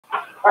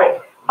All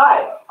right.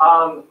 Hi.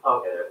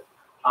 Okay, there it is.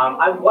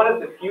 I'm one of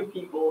the few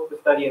people to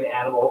study an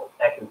animal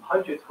that can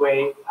punch its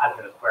way out of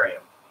an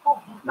aquarium.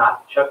 It's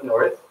not Chuck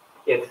Norris.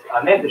 It's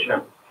a mantis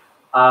shrimp.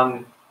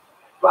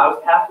 So I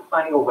was tasked with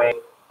finding a way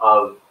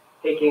of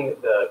taking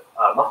the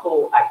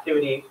muscle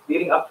activity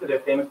leading up to their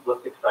famous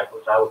ballistic strike,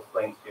 which I will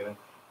explain soon,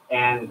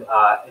 and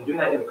doing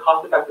that in a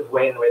cost-effective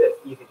way, in a way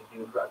that's easy to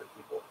do for other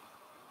people.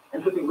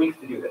 And it took me weeks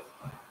to do this.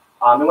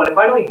 And when I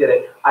finally did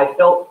it, I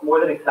felt more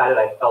than excited.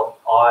 I felt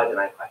awed, and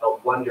I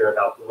felt wonder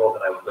about the world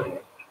that I was living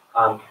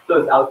in.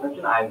 So as Alex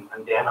mentioned, I'm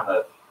Dan. I'm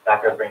a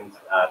Backyard Brains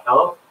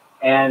fellow,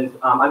 and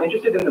I'm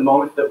interested in the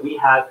moments that we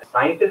have as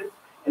scientists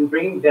and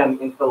bringing them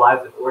into the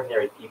lives of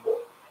ordinary people.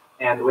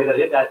 And the way that I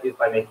did that is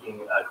by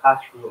making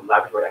classroom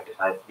laboratory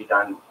exercise to be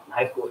done in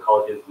high schools,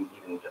 colleges, and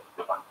even just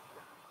for fun.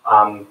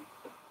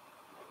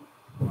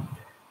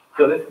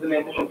 So this is the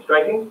mantis shrimp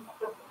striking.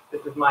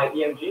 This is my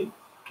EMG.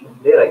 This is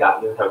the data I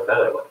got. This is how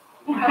excited I was.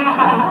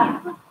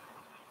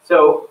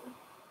 So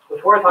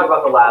before I talk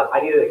about the lab,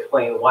 I need to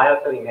explain why I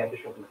was studying mantis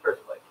shrimp in the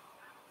first place.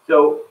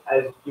 So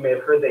as you may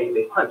have heard,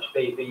 they punch.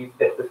 They use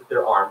this. This is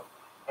their arm.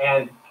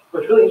 And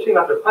what's really interesting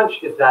about their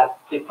punch is that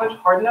they punch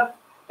hard enough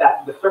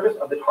that the surface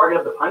of the target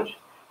of the punch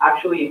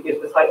actually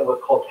is the site of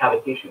what's called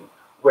cavitation,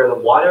 where the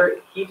water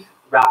heats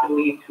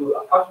rapidly to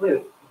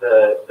approximately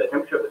the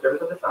temperature of the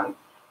surface of the sun,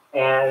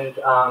 and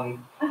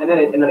then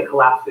it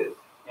collapses,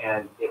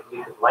 and it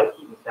releases light,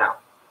 heat, and sound.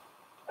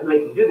 And the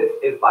way you can do this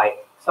is by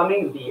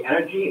summoning the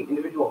energy in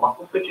individual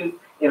muscle twitches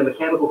in a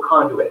mechanical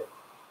conduit.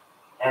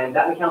 And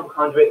that mechanical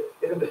conduit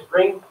isn't the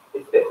spring,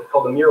 it's this. It's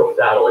called the mural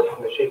saddle. It's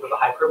in the shape of a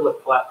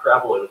hyperbolic flat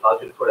parabola that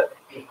allows you to sort of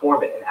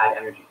deform it and add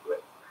energy to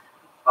it.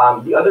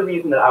 The other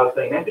reason that I was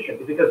studying mantis shrimp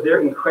is because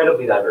they're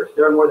incredibly diverse.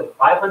 There are more than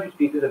 500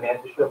 species of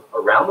mantis shrimp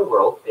around the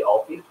world. They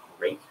all taste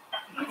great.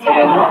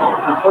 And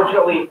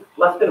unfortunately,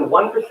 less than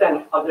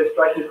 1% of their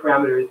striking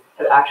parameters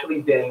have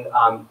actually been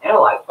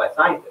analyzed by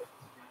scientists.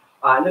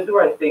 And this is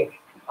where I think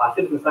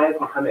citizen science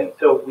can come in.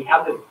 So we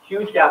have this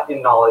huge gap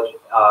in knowledge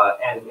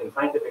and in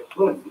scientific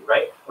fluency,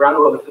 right? Around the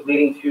world, this is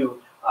leading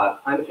to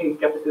climate change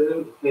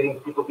skepticism. It's leading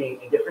to people being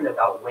indifferent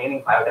about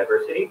waning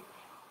biodiversity,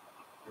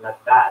 and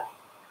that's bad.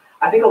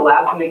 I think a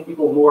lab can make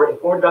people more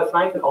informed about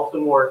science and also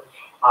more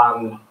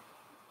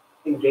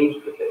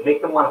engaged with it,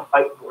 make them want to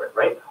fight for it,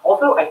 right?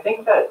 Also, I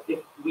think that if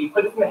we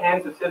put this in the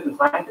hands of citizen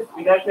scientists,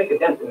 we can actually make a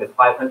dent in this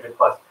 500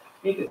 plus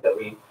species that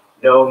we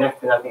know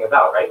next to nothing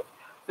about, right?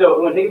 So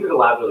I'm going to take you through the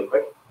lab really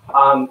quick.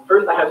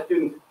 First, I have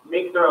students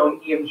make their own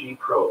EMG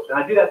probes, and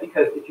I do that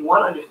because if you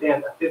want to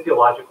understand a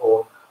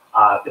physiological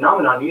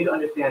phenomenon, you need to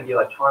understand the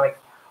electronics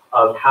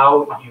of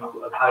how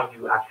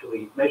you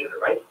actually measure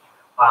it, right?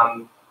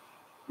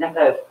 Next,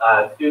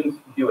 I have students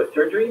do a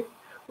surgery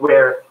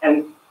where,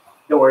 and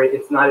don't worry,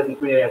 it's not as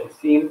intimidating as it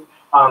seems.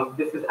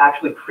 This is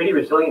actually pretty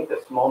resilient to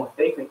small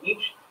mistakes, and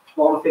each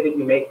small mistake that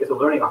you make is a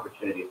learning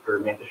opportunity for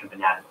mantis shrimp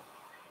anatomy.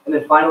 And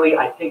then finally,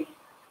 I take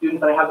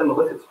students and I have them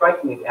elicit strikes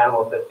from these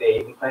animals that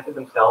they implanted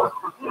themselves,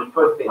 and of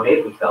course they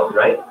made themselves,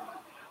 right?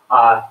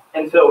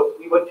 And so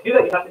to do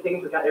that, you have to take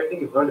into account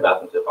everything you've learned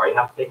about them so far. You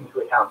have to take into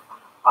account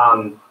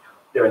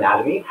their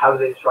anatomy, how do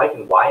they strike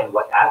and why and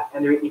what at,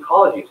 and their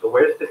ecology. So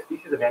where is this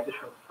species of mantis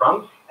shrimp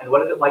from, and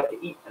what is it like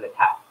to eat and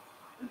attack?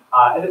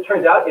 As it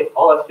turns out, if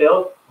all else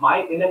fails,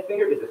 my index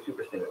finger is a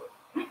super stimulant.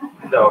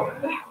 So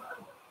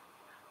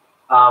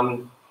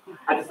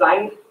I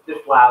designed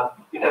this lab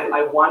because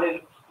I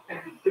wanted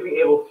to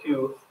be able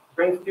to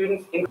bring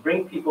students and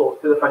bring people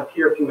to the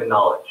frontier of human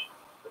knowledge,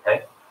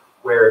 okay,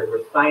 where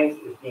science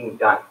is being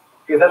done,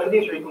 because that's where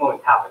these unique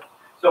moments happen.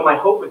 So my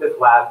hope with this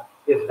lab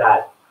is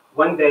that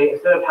one day,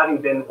 instead of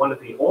having been one of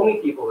the only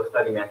people to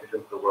study mantis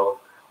shrimp in the world,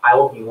 I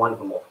will be one of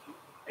them all.